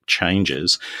colorimetric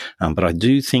changes. But I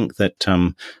do think that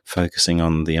focusing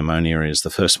on the ammonia is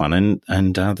the first one,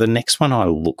 and the next one I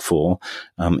look for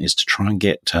is to try and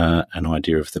get an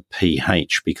idea of the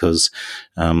pH, because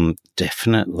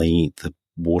definitely the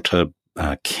water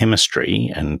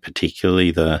chemistry, and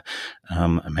particularly the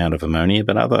amount of ammonia,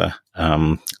 but other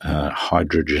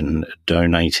hydrogen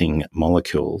donating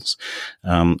molecules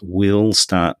will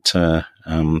start to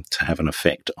have an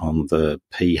effect on the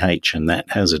pH, and that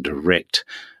has a direct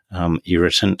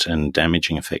irritant and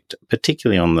damaging effect,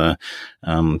 particularly on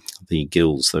the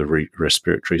gills, the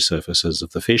respiratory surfaces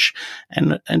of the fish,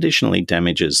 and additionally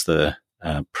damages the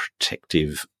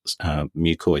protective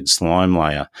mucoid slime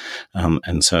layer,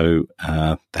 and so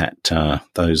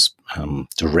those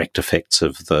direct effects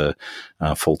of the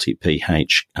faulty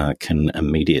pH can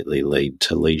immediately lead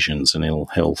to lesions and ill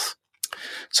health.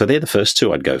 So they're the first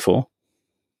 2 I'd go for.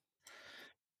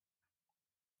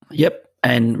 Yep.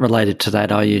 And related to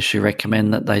that, I usually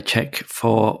recommend that they check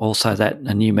for also that,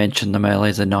 and you mentioned them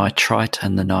earlier, the nitrite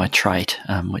and the nitrate,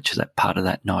 which is that part of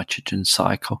that nitrogen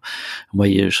cycle. And we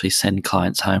usually send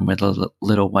clients home with a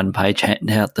little one-page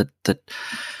handout that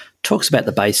talks about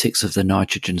the basics of the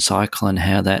nitrogen cycle and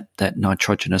how that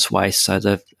nitrogenous waste, so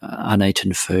the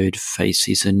uneaten food,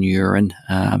 feces and urine,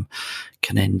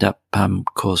 can end up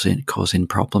causing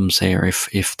problems there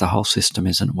if the whole system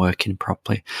isn't working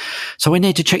properly. So we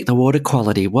need to check the water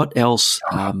quality. What else?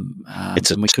 And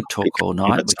we could talk all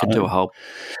night. We could do a whole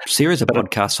series of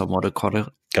podcasts on water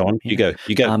quality. Go on, you go.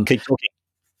 Keep talking.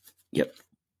 Yep.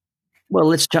 Well,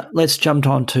 let's jump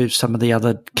on to some of the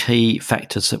other key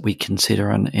factors that we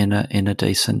consider in a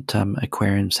decent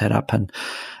aquarium setup. And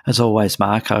as always,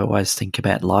 Mark, I always think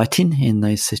about lighting in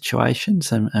these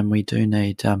situations, and we do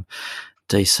need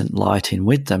decent lighting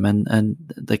with them. And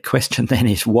the question then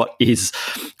is, what is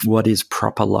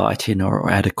proper lighting or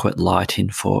adequate lighting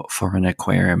for an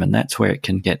aquarium? And that's where it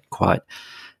can get quite,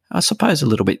 I suppose, a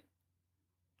little bit,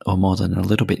 or more than a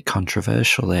little bit,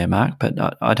 controversial there, Mark. But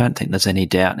I don't think there's any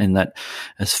doubt in that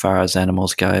as far as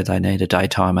animals go, they need a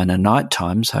daytime and a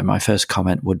nighttime. So my first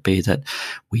comment would be that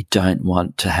we don't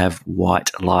want to have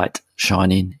white light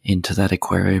shining into that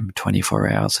aquarium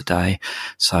 24 hours a day.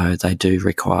 So they do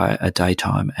require a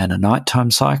daytime and a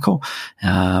nighttime cycle,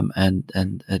 and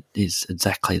it is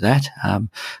exactly that.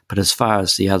 But as far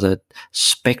as the other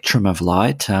spectrum of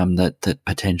light that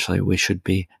potentially we should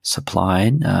be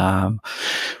supplying,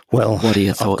 well, what are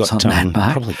your thoughts on that,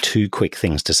 Mark? Probably two quick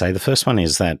things to say. The first one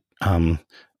is that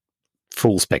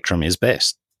full spectrum is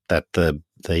best. That the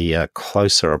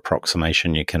closer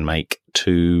approximation you can make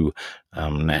to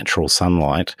natural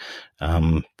sunlight,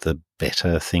 the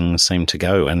better things seem to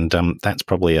go. And that's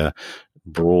probably a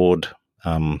broad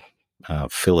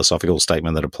philosophical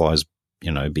statement that applies,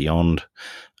 beyond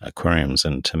aquariums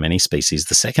and to many species.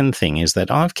 The second thing is that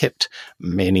I've kept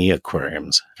many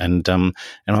aquariums, and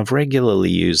I've regularly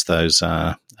used those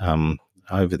over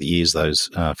the years, those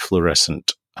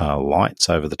fluorescent lights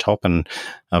over the top, and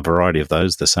a variety of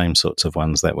those, the same sorts of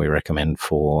ones that we recommend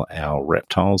for our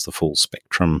reptiles, the full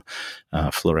spectrum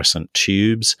fluorescent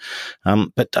tubes.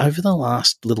 But over the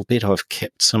last little bit, I've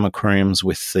kept some aquariums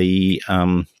with the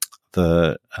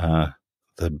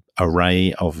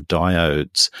array of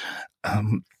diodes.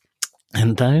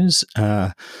 And those,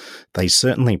 they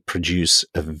certainly produce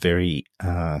a very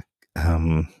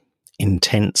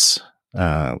intense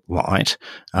light,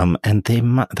 and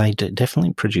they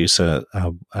definitely produce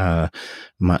a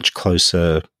much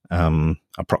closer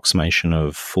approximation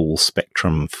of full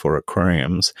spectrum for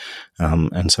aquariums,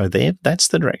 and so that's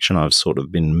the direction I've sort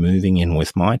of been moving in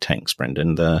with my tanks,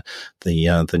 Brendan. The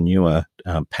newer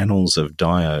panels of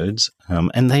diodes,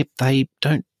 and they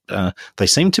don't. They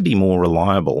seem to be more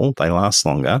reliable. They last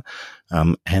longer,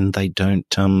 and they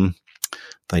don't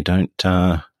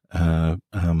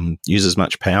use as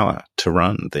much power to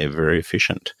run. They're very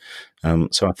efficient.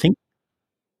 So I think.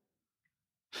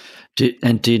 Do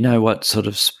you know what sort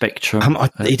of spectrum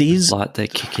it is light they're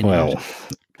kicking? Well,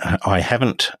 out? I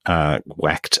haven't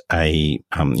whacked the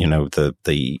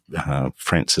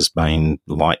Francis Bain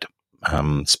light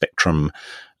spectrum.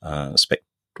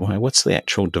 What's the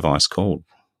actual device called?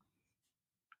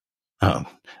 I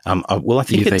think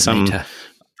UV it's meter.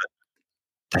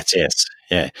 That's yes,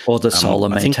 yeah. Or the solar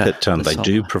meter. I think that they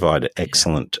do provide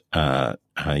excellent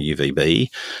UVB,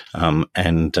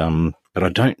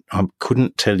 but I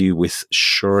couldn't tell you with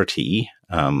surety.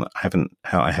 I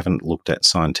haven't looked at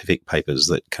scientific papers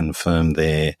that confirm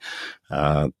the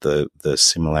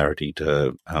similarity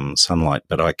to sunlight,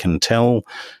 but I can tell.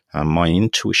 My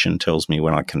intuition tells me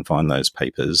when I can find those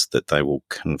papers that they will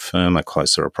confirm a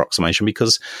closer approximation,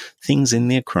 because things in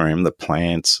the aquarium, the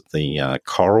plants, the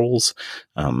corals,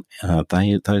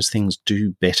 those things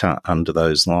do better under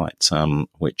those lights,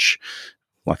 which,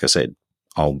 like I said,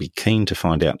 I'll be keen to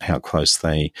find out how close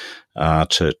they are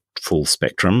to full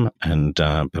spectrum,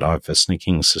 but I have a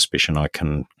sneaking suspicion I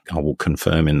will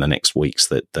confirm in the next weeks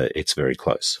that it's very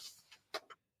close.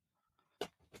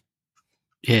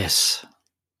 Yes.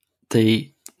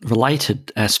 The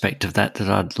related aspect of that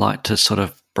I'd like to sort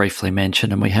of briefly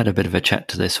mention, and we had a bit of a chat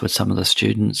to this with some of the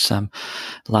students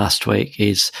last week,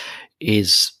 is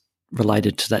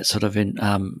related to that sort of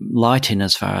lighting,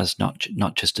 as far as not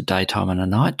just a daytime and a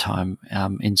nighttime.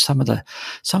 In some of the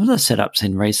setups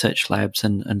in research labs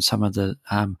and some of the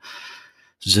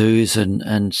zoos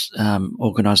and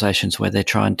organisations where they're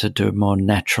trying to do a more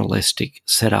naturalistic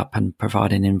setup and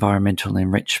providing environmental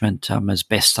enrichment as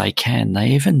best they can. They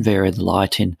even vary the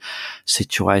light in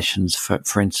situations.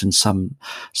 For instance,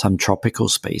 some tropical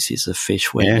species of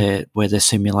fish where they're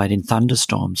simulating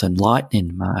thunderstorms and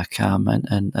lightning, Mark,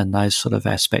 and those sort of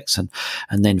aspects, and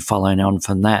then following on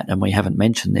from that. And we haven't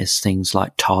mentioned this, things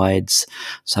like tides,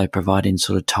 so providing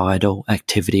sort of tidal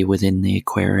activity within the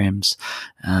aquariums,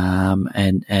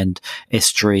 and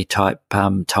estuary type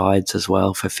tides as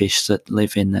well for fish that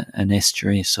live in an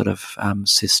estuary sort of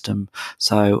system.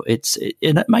 So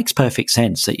it makes perfect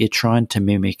sense that you're trying to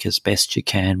mimic as best you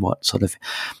can what sort of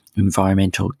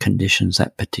environmental conditions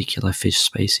that particular fish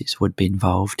species would be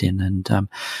involved in, and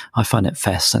I find it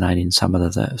fascinating some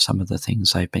of the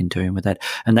things they've been doing with that,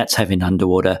 and that's having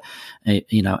underwater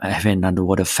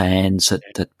fans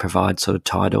that provide sort of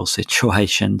tidal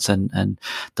situations and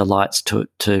the lights to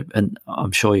and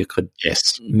I'm sure you could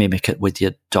mimic it with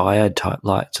your diode type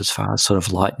lights as far as sort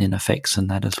of lightning effects and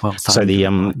that as well. So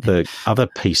the other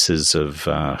pieces of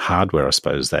hardware, I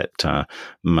suppose, that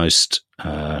most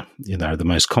the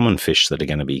most common fish that are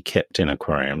going to be kept in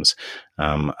aquariums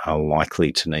are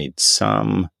likely to need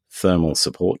some thermal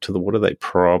support to the water. They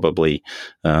probably,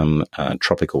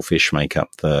 tropical fish make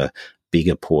up the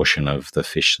bigger portion of the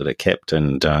fish that are kept,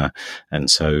 and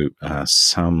so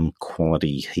some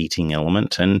quality heating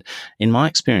element. And in my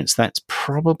experience, that's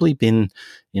probably been,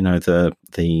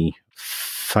 the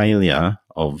failure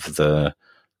of the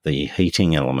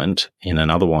heating element in an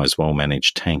otherwise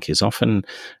well-managed tank is often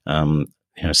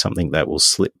something that will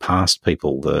slip past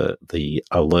people. The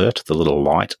alert, the little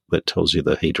light that tells you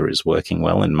the heater is working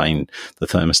well and the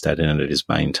thermostat in it is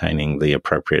maintaining the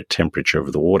appropriate temperature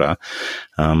of the water.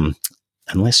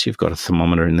 Unless you've got a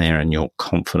thermometer in there and you're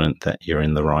confident that you're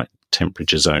in the right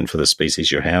temperature zone for the species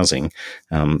you're housing,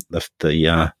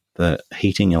 the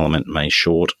heating element may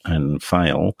short and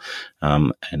fail,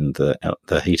 and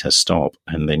the heater stop,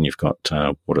 and then you've got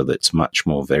water that's much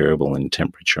more variable in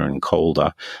temperature and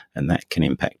colder, and that can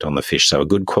impact on the fish. So a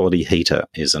good quality heater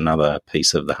is another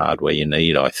piece of the hardware you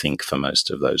need, I think, for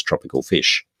most of those tropical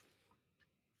fish.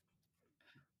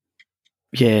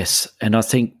 Yes, and I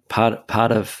think part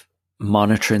of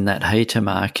monitoring that heater,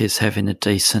 Mark, is having a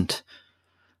decent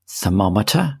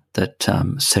thermometer that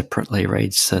separately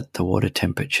reads the water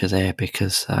temperature there,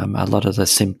 because a lot of the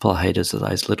simpler heaters are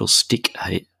those little stick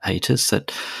heaters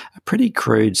that are pretty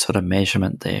crude sort of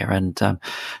measurement there. And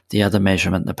the other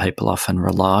measurement that people often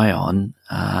rely on,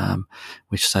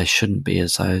 which they shouldn't be,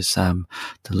 is those the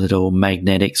little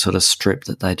magnetic sort of strip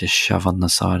that they just shove on the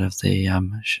side of the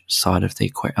on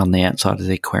the outside of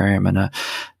the aquarium. And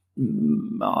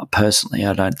personally,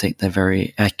 I don't think they're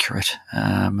very accurate,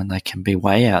 and they can be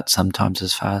way out sometimes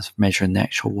as far as measuring the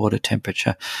actual water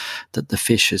temperature that the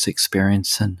fish is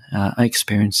experiencing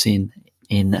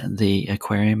in the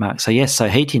aquarium, Mark. So yes, so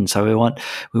heating. So we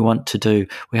want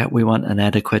an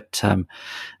adequate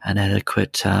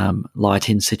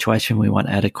light-in situation. We want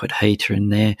adequate heater in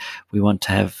there. We want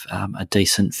to have a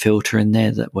decent filter in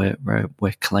there that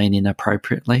we're cleaning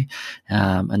appropriately,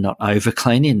 and not over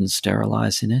cleaning and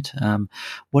sterilising it.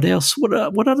 What else?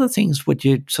 What other things would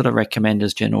you sort of recommend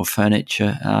as general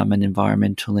furniture and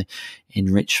environmental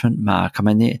enrichment, Mark? I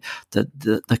mean,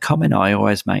 the comment I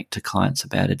always make to clients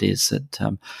about it is that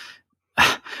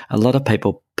a lot of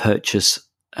people purchase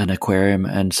an aquarium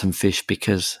and some fish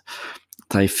because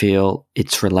they feel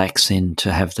it's relaxing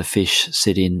to have the fish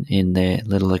sit in their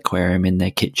little aquarium in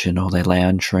their kitchen or their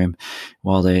lounge room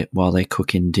while they're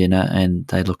cooking dinner, and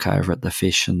they look over at the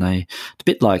fish, and it's a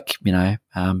bit like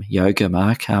yoga,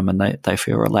 Mark, and they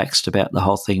feel relaxed about the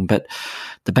whole thing. But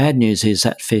the bad news is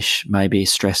that fish may be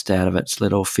stressed out of its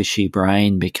little fishy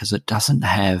brain because it doesn't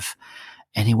have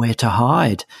anywhere to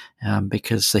hide,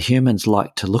 because the humans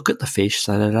like to look at the fish,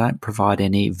 so they don't provide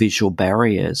any visual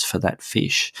barriers for that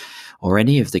fish or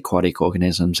any of the aquatic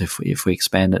organisms. If we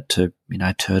expand it to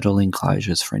turtle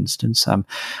enclosures, for instance,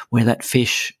 where that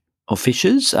fish or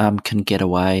fishes can get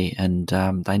away, and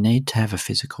they need to have a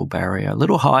physical barrier, a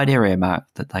little hide area, Mark,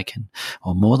 that they can,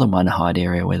 or more than one hide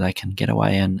area where they can get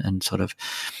away and sort of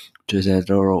do their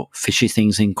little fishy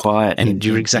things in quiet. And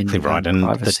you're exactly right. And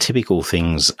privacy. The typical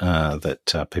things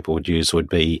that people would use would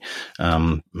be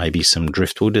maybe some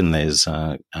driftwood, and there's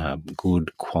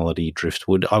good quality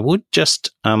driftwood. I would just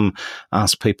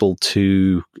ask people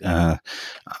to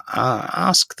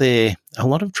ask a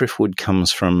lot of driftwood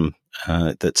comes from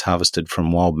that's harvested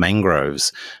from wild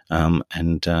mangroves,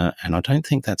 and I don't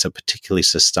think that's a particularly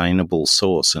sustainable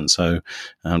source. And so,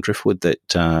 driftwood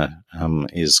that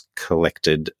is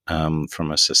collected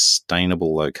from a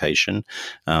sustainable location,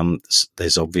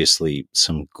 there's obviously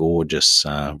some gorgeous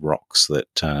rocks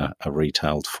that are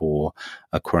retailed for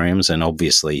aquariums, and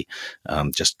obviously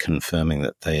just confirming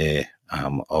that they're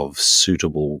of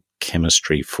suitable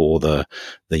chemistry for the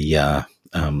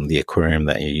aquarium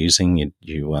that you're using.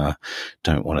 You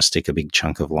don't want to stick a big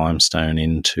chunk of limestone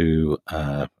into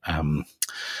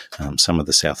some of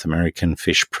the South American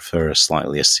fish prefer a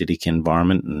slightly acidic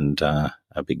environment, and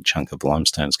a big chunk of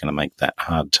limestone is going to make that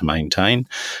hard to maintain.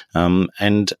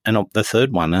 And the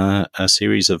third one, a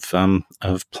series of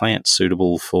plants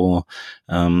suitable for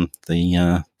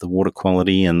the water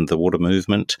quality and the water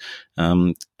movement.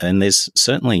 And there's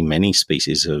certainly many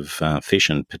species of fish,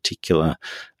 in particular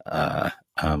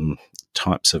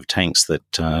types of tanks that,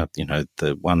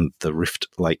 the Rift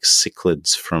Lake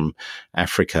cichlids from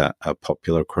Africa are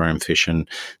popular aquarium fish, and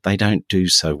they don't do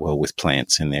so well with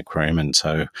plants in the aquarium. And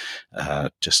so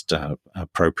just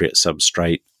appropriate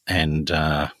substrate and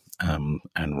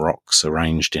rocks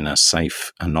arranged in a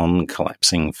safe,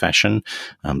 non-collapsing fashion,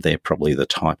 they're probably the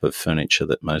type of furniture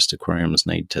that most aquariums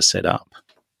need to set up.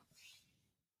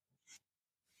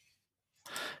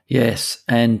 Yes,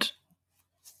 and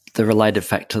the related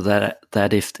factor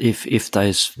that if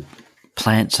those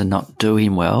plants are not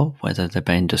doing well, whether they're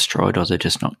being destroyed or they're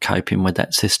just not coping with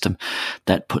that system,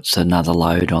 that puts another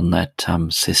load on that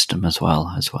system as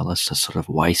well as the sort of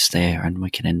waste there, and we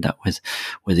can end up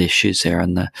with issues there.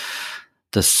 And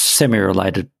the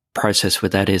semi-related process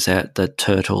with that is that the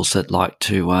turtles that like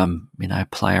to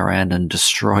play around and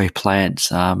destroy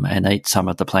plants and eat some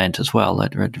of the plant as well.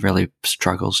 It really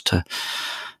struggles to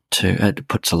it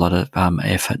puts a lot of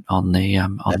effort on the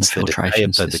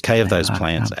filtration system. The decay of those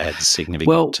plants adds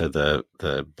significantly to the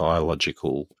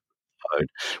biological load,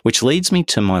 which leads me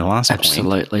to my last point.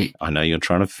 Absolutely. I know you're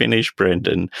trying to finish,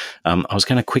 Brendan. I was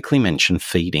going to quickly mention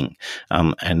feeding,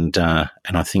 and I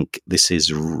think this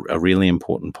is a really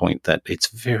important point, that it's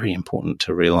very important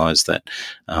to realise that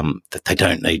that they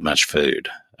don't need much food.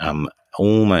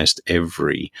 Almost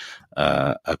every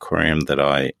aquarium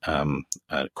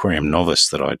novice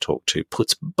that I talk to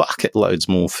puts bucket loads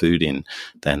more food in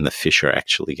than the fish are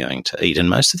actually going to eat, and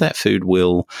most of that food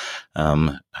will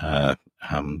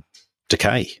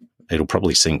decay. It'll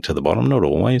probably sink to the bottom, not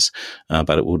always,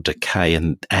 but it will decay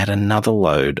and add another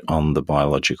load on the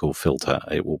biological filter.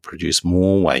 It will produce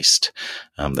more waste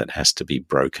that has to be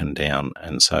broken down.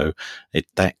 And so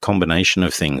that combination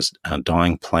of things,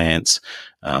 dying plants,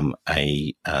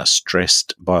 a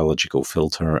stressed biological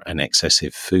filter, and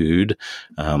excessive food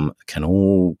can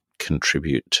all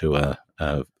contribute to a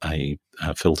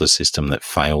filter system that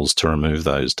fails to remove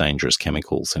those dangerous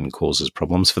chemicals and causes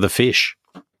problems for the fish.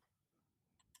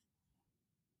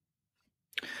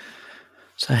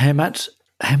 So how much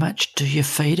do you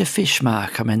feed a fish,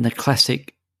 Mark? I mean, the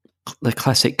classic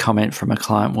comment from a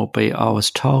client will be, "I was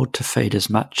told to feed as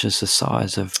much as the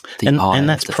size of the eye." And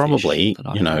that's of the probably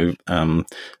fish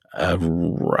a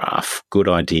rough good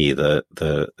idea.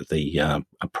 The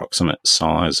approximate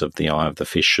size of the eye of the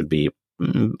fish should be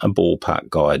a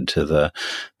ballpark guide to the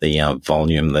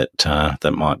volume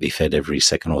that might be fed every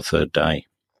second or third day.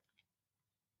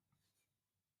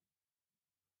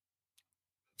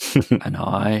 An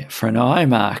eye for an eye,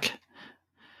 Mark.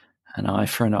 An eye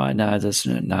for an eye. No,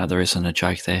 there isn't a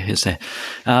joke there, is there?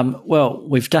 Well,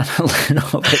 we've done a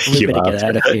little bit. We better get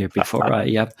out of here before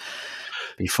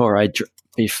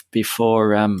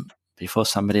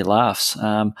somebody laughs.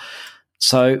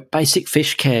 So basic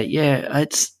fish care, yeah.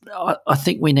 I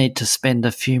think we need to spend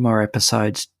a few more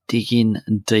episodes digging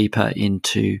deeper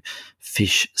into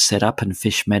fish setup and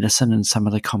fish medicine and some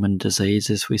of the common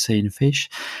diseases we see in fish.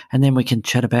 And then we can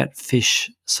chat about fish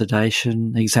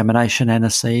sedation, examination,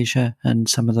 anaesthesia, and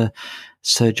some of the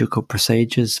surgical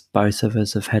procedures both of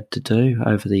us have had to do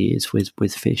over the years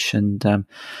with fish. And, a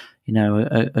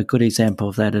good example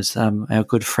of that is our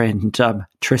good friend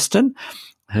Tristan,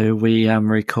 who we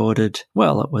recorded,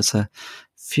 well, it was a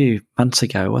few months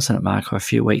ago, wasn't it, Mark, or a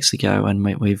few weeks ago, and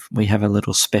we have a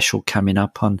little special coming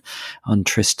up on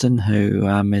Tristan, who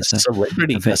is a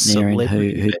veterinarian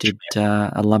who did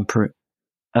a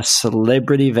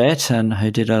celebrity vet, and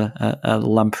who did a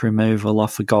lump removal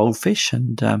off a goldfish,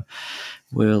 and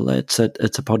it's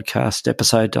a podcast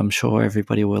episode I'm sure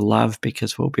everybody will love,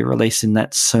 because we'll be releasing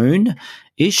that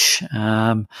soon-ish,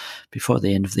 before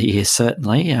the end of the year,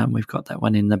 certainly. We've got that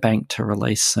one in the bank to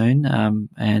release soon.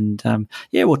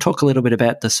 We'll talk a little bit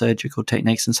about the surgical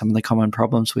techniques and some of the common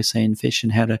problems we see in fish,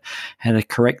 and how to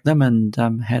correct them, and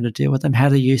how to deal with them, how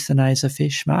to euthanize a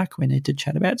fish, Mark, we need to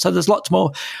chat about. So there's lots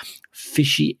more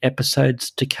fishy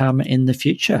episodes to come in the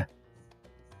future,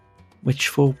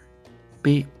 which will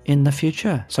be in the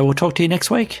future. So we'll talk to you next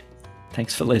week.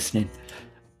 Thanks for listening.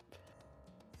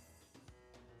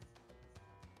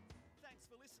 Thanks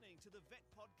for listening to the Vet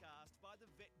Podcast by the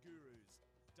Vet Gurus.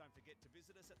 Don't forget to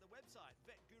visit us at the website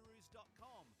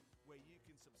vetgurus.com, where you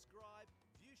can subscribe,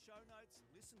 view show notes,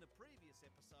 listen to previous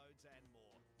episodes, and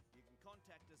more. You can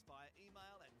contact us via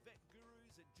email at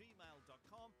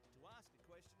vetgurus@gmail.com to ask a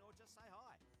question or just say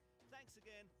hi. Thanks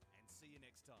again, and see you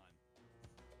next time.